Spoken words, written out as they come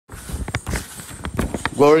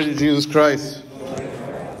Glory to Jesus Christ.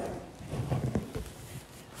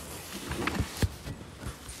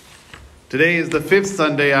 Today is the 5th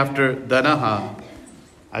Sunday after Denaha.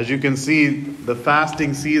 As you can see, the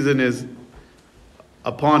fasting season is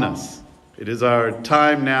upon us. It is our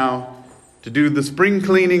time now to do the spring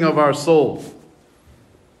cleaning of our soul.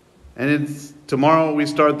 And tomorrow we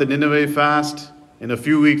start the Nineveh fast. In a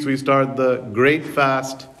few weeks we start the Great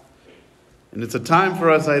Fast. And it's a time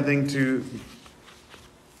for us, I think, to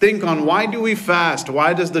think on why do we fast?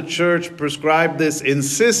 Why does the church prescribe this,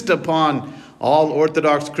 insist upon all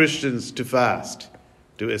Orthodox Christians to fast?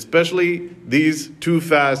 Especially these two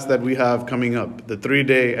fasts that we have coming up, the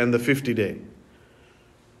 3-day and the 50-day.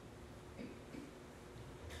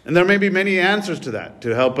 And there may be many answers to that,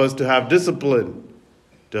 to help us to have discipline,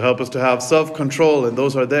 to help us to have self-control, and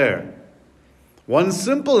those are there. One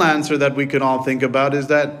simple answer that we can all think about is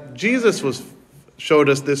that Jesus showed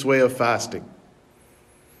us this way of fasting.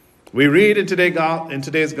 We read in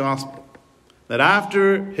today's gospel that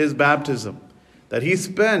after his baptism, that he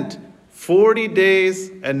spent 40 days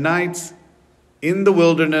and nights in the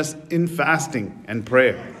wilderness in fasting and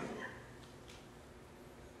prayer.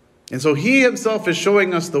 And so he himself is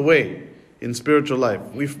showing us the way in spiritual life.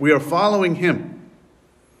 We are following him.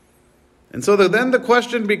 And so then the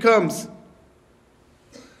question becomes,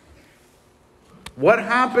 what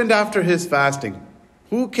happened after his fasting?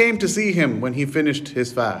 Who came to see him when he finished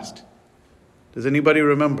his fast? Does anybody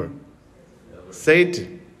remember?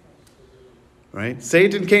 Satan. Right?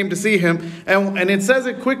 Satan came to see him. And it says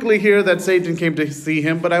it quickly here that Satan came to see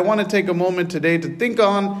him. But I want to take a moment today to think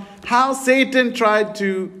on how Satan tried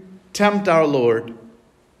to tempt our Lord.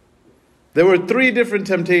 There were 3 different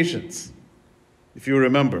temptations, if you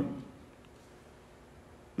remember.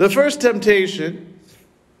 The first temptation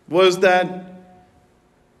was that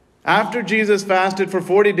after Jesus fasted for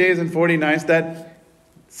 40 days and 40 nights, that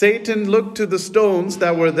Satan looked to the stones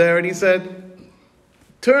that were there and he said,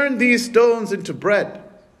 "Turn these stones into bread.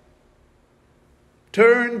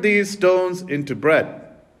 Turn these stones into bread."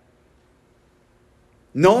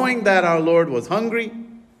 Knowing that our Lord was hungry,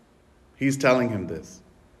 he's telling him this.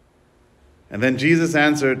 And then Jesus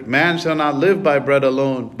answered, "Man shall not live by bread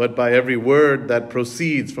alone, but by every word that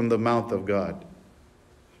proceeds from the mouth of God."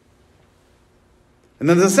 And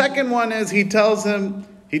then the second one is he takes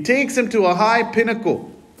him to a high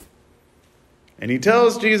pinnacle. And he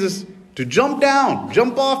tells Jesus to jump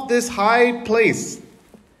off this high place,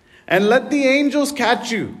 and let the angels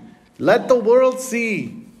catch you. Let the world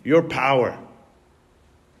see your power.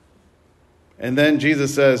 And then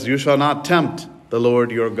Jesus says, "You shall not tempt the Lord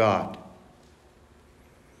your God."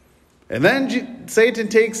 And then Satan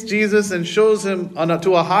takes Jesus and shows him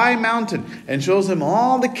to a high mountain and shows him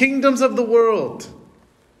all the kingdoms of the world.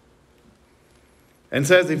 And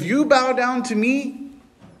says, "If you bow down to me,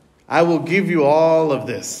 I will give you all of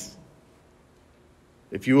this.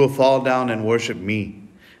 If you will fall down and worship me."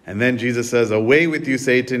 And then Jesus says, "Away with you,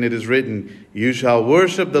 Satan. It is written, you shall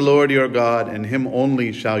worship the Lord your God, and him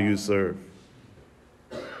only shall you serve."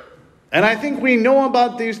 And I think we know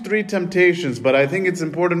about these 3 temptations, but I think it's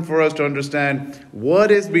important for us to understand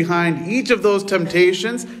what is behind each of those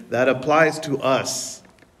temptations that applies to us.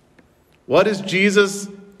 What is Jesus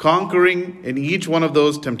conquering in each one of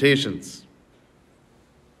those temptations?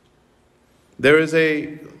 There is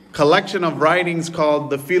a collection of writings called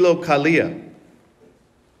the Philokalia.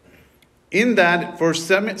 In that, for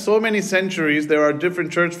so many centuries, there are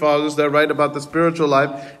different church fathers that write about the spiritual life.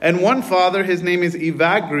 And one father, his name is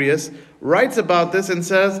Evagrius, writes about this and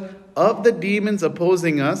says, of the demons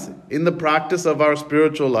opposing us in the practice of our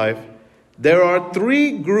spiritual life, there are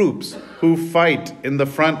 3 groups who fight in the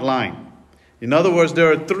front line. In other words,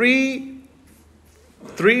 there are three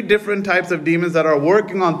different types of demons that are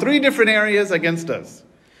working on 3 different areas against us.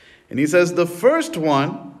 And he says the first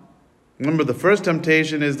one, remember the first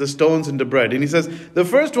temptation is the stones into bread. And he says the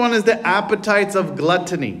first one is the appetites of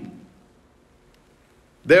gluttony.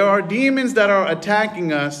 There are demons that are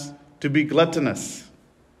attacking us to be gluttonous,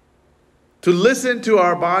 to listen to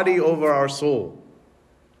our body over our soul.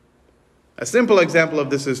 A simple example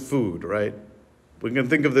of this is food, right? We can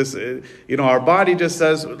think of this, our body just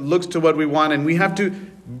looks to what we want, and we have to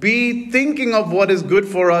be thinking of what is good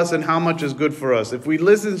for us and how much is good for us. If we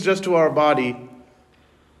listen just to our body,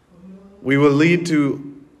 we will lead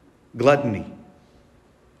to gluttony.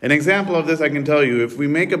 An example of this I can tell you, if we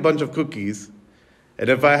make a bunch of cookies, and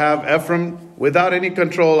if I have Ephraim without any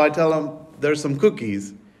control, I tell him there's some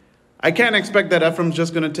cookies. I can't expect that Ephraim's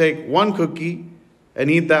just going to take one cookie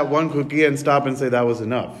and eat that one cookie and stop and say that was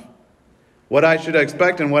enough. What I should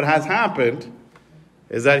expect and what has happened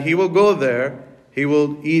is that he will go there he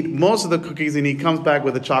will eat most of the cookies and he comes back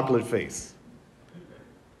with a chocolate face.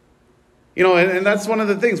 And that's one of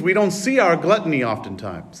the things. We don't see our gluttony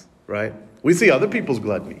oftentimes, right? We see other people's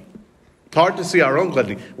gluttony. It's hard to see our own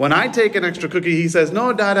gluttony. When I take an extra cookie, he says,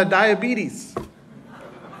 "No, Dada, diabetes."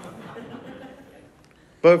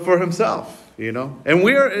 But for himself, And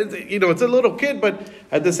it's a little kid, but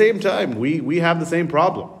at the same time, we have the same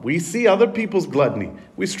problem. We see other people's gluttony.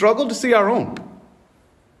 We struggle to see our own.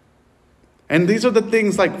 And these are the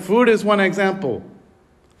things like food is one example.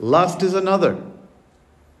 Lust is another.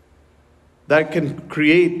 That can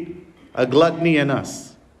create a gluttony in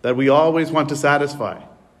us that we always want to satisfy.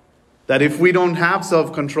 That if we don't have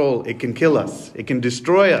self-control, it can kill us. It can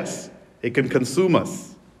destroy us. It can consume us.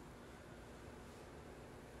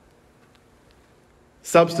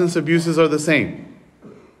 Substance abuses are the same.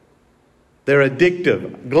 They're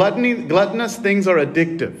addictive. Gluttonous things are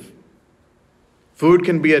addictive. Food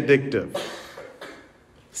can be addictive.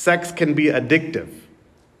 Sex can be addictive.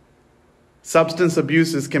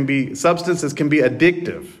 Substances can be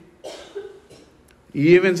addictive.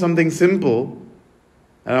 Even something simple,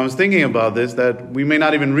 and I was thinking about this, that we may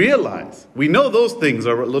not even realize. We know those things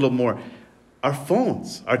are a little more. Our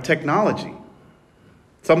phones, our technology.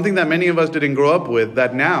 Something that many of us didn't grow up with,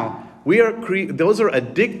 that now those are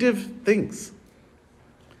addictive things.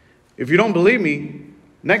 If you don't believe me,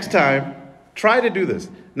 next time, try to do this.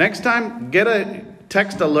 Next time, get a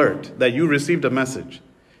text alert that you received a message.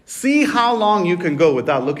 See how long you can go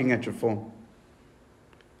without looking at your phone.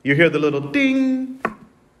 You hear the little ding,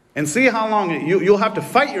 and see how long you'll have to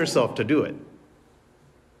fight yourself to do it.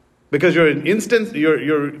 Because you're an instant,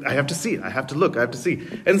 I have to see it, I have to look, I have to see.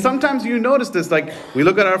 And sometimes you notice this, like we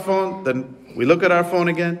look at our phone, then we look at our phone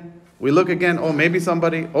again, we look again, maybe some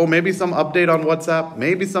update on WhatsApp,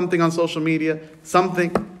 maybe something on social media,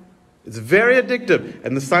 something. It's very addictive.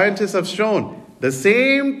 And the scientists have shown the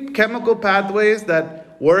same chemical pathways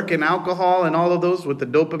that work in alcohol and all of those with the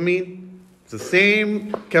dopamine, it's the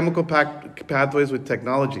same chemical pathways with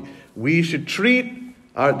technology. We should treat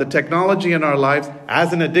the technology in our lives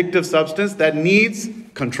as an addictive substance that needs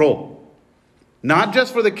control. Not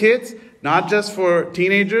just for the kids, not just for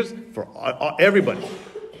teenagers, for everybody.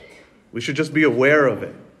 We should just be aware of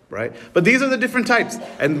it, right? But these are the different types.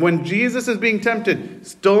 And when Jesus is being tempted,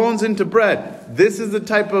 stones into bread, this is the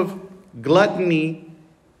type of gluttony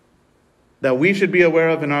that we should be aware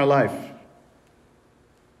of in our life.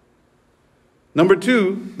 Number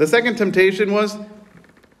 2, the second temptation was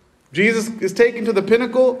Jesus is taken to the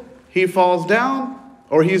pinnacle, he falls down,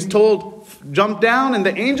 or he's told, jump down and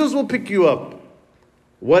the angels will pick you up.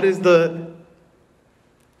 What is the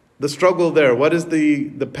struggle there? What is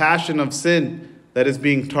the passion of sin that is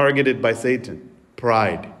being targeted by Satan?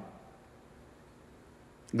 Pride.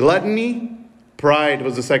 Gluttony, pride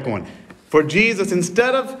was the second one. For Jesus,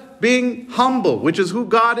 instead of being humble, which is who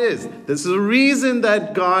God is, this is a reason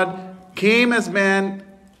that God came as man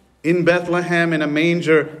in Bethlehem in a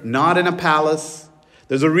manger, not in a palace.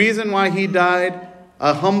 There's a reason why he died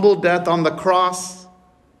a humble death on the cross.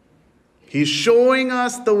 He's showing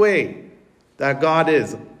us the way that God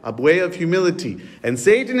is, a way of humility. And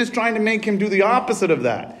Satan is trying to make him do the opposite of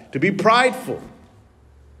that, to be prideful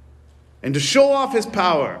and to show off his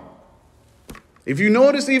power. If you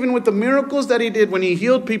notice, even with the miracles that he did when he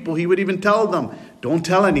healed people, he would even tell them, don't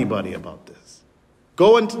tell anybody about this.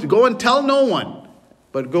 Go and tell no one.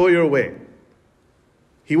 But go your way.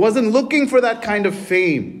 He wasn't looking for that kind of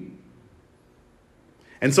fame.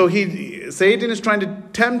 And so Satan is trying to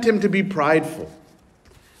tempt him to be prideful.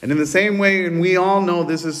 And in the same way, and we all know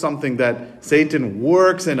this is something that Satan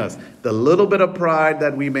works in us. The little bit of pride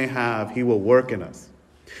that we may have, he will work in us.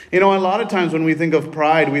 A lot of times when we think of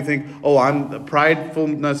pride, we think,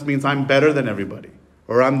 pridefulness means I'm better than everybody.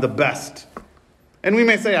 Or I'm the best. And we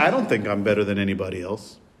may say, I don't think I'm better than anybody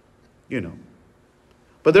else.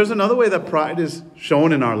 But there's another way that pride is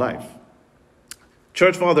shown in our life.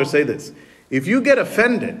 Church fathers say this. If you get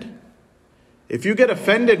offended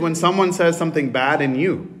when someone says something bad in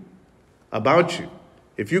you, about you,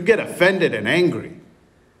 if you get offended and angry,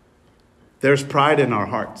 there's pride in our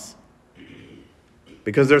hearts.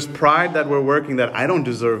 Because there's pride that we're working that I don't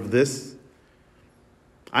deserve this.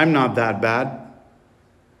 I'm not that bad.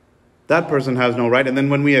 That person has no right. And then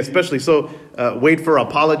when we especially wait for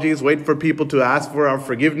apologies, wait for people to ask for our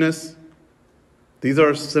forgiveness. These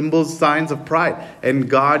are symbols, signs of pride. And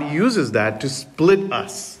God uses that to split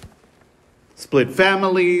us. Split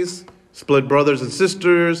families, split brothers and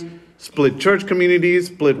sisters, split church communities,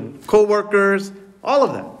 split co-workers, all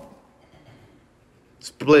of that.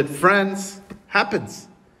 Split friends. Happens.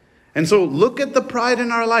 And so look at the pride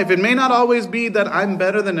in our life. It may not always be that I'm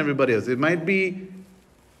better than everybody else. It might be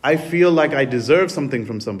I feel like I deserve something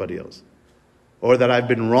from somebody else, or that I've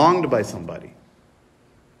been wronged by somebody.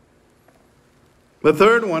 The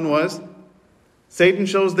third one was Satan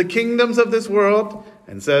shows the kingdoms of this world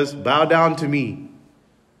and says, bow down to me,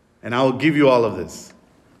 and I will give you all of this.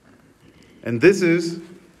 And this is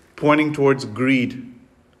pointing towards greed.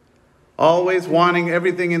 Always wanting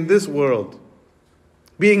everything in this world.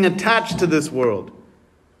 Being attached to this world.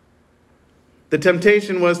 The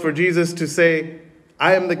temptation was for Jesus to say,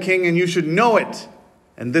 I am the king and you should know it.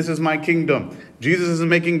 And this is my kingdom. Jesus is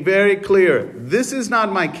making very clear, this is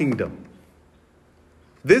not my kingdom.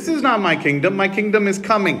 This is not my kingdom. My kingdom is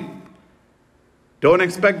coming. Don't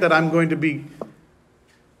expect that I'm going to be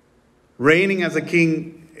reigning as a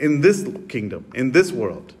king in this kingdom, in this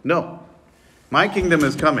world. No. My kingdom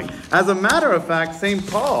is coming. As a matter of fact, St.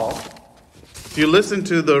 Paul, if you listen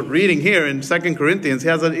to the reading here in 2 Corinthians, he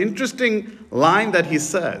has an interesting line that he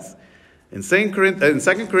says. In 2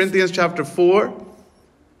 Corinthians chapter 4,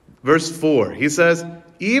 verse 4, he says,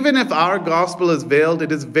 even if our gospel is veiled,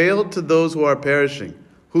 it is veiled to those who are perishing,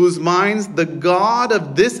 whose minds the God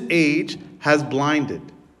of this age has blinded.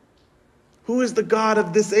 Who is the God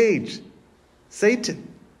of this age? Satan.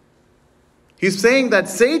 He's saying that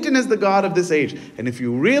Satan is the God of this age. And if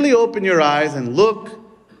you really open your eyes and look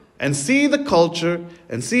and see the culture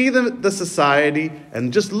and see the society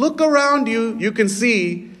and just look around you, you can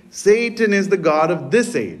see Satan is the God of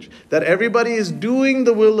this age. That everybody is doing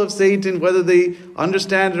the will of Satan, whether they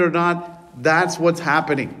understand it or not. That's what's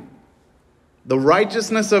happening. The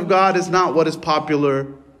righteousness of God is not what is popular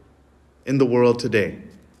in the world today.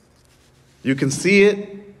 You can see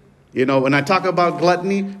it. You know, when I talk about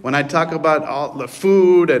gluttony, when I talk about all the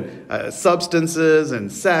food and substances and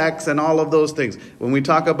sex and all of those things, when we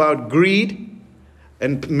talk about greed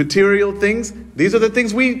and material things, these are the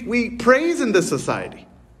things we praise in this society.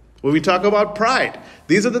 When we talk about pride,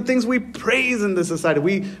 these are the things we praise in this society.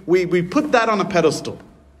 We put that on a pedestal.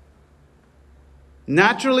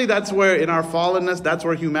 Naturally, that's where, in our fallenness, that's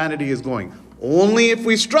where humanity is going. Only if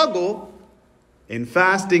we struggle in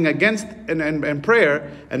fasting against and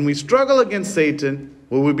prayer, and we struggle against Satan,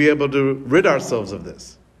 will we be able to rid ourselves of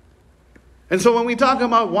this. And so when we talk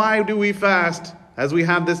about why do we fast, as we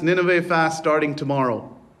have this Nineveh fast starting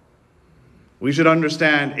tomorrow, we should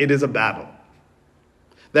understand it is a battle.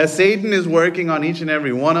 That Satan is working on each and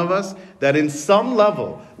every one of us, that in some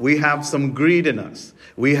level we have some greed in us.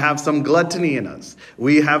 We have some gluttony in us.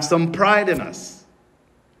 We have some pride in us.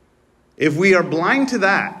 If we are blind to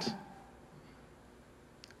that,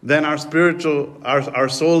 then our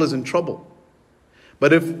soul is in trouble.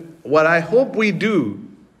 But what I hope we do,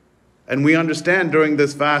 and we understand during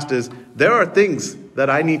this fast, is there are things that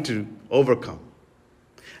I need to overcome.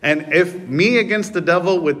 And if me against the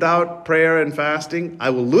devil without prayer and fasting, I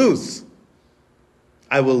will lose.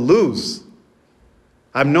 I will lose.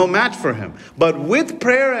 I'm no match for him. But with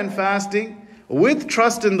prayer and fasting, with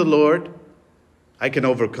trust in the Lord, I can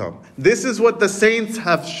overcome. This is what the saints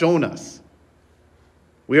have shown us.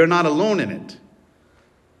 We are not alone in it.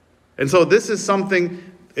 And so this is something,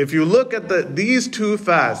 if you look at these two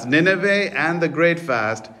fasts, Nineveh and the Great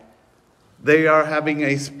Fast, they are having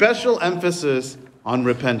a special emphasis on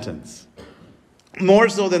repentance. More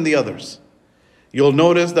so than the others. You'll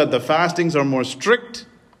notice that the fastings are more strict.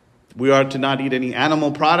 We are to not eat any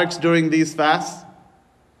animal products during these fasts.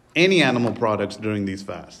 Any animal products during these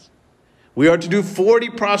fasts. We are to do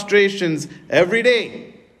 40 prostrations every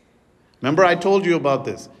day. Remember I told you about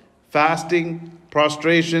this. Fasting,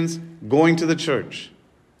 prostrations, going to the church.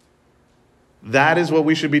 That is what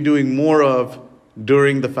we should be doing more of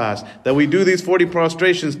during the fast. That we do these 40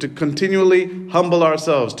 prostrations to continually humble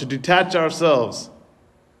ourselves, to detach ourselves,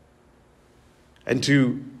 and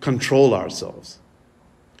to control ourselves.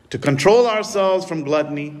 To control ourselves from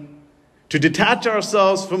gluttony, to detach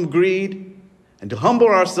ourselves from greed, and to humble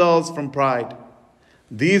ourselves from pride.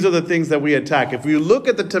 These are the things that we attack. If we look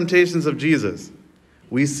at the temptations of Jesus,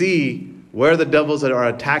 we see where the devils are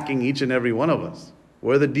attacking each and every one of us,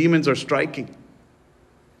 where the demons are striking.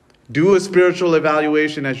 Do a spiritual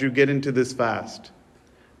evaluation as you get into this fast.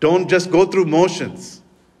 Don't just go through motions,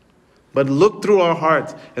 but look through our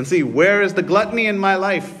hearts and see, where is the gluttony in my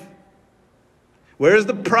life? Where is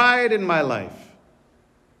the pride in my life?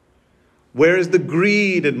 Where is the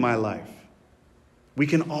greed in my life? We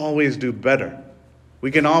can always do better. We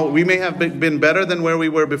may have been better than where we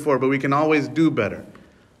were before, but we can always do better.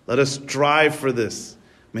 Let us strive for this.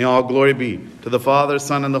 May all glory be to the Father,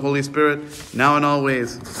 Son, and the Holy Spirit, now and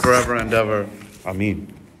always, forever and ever.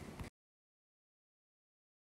 Amen.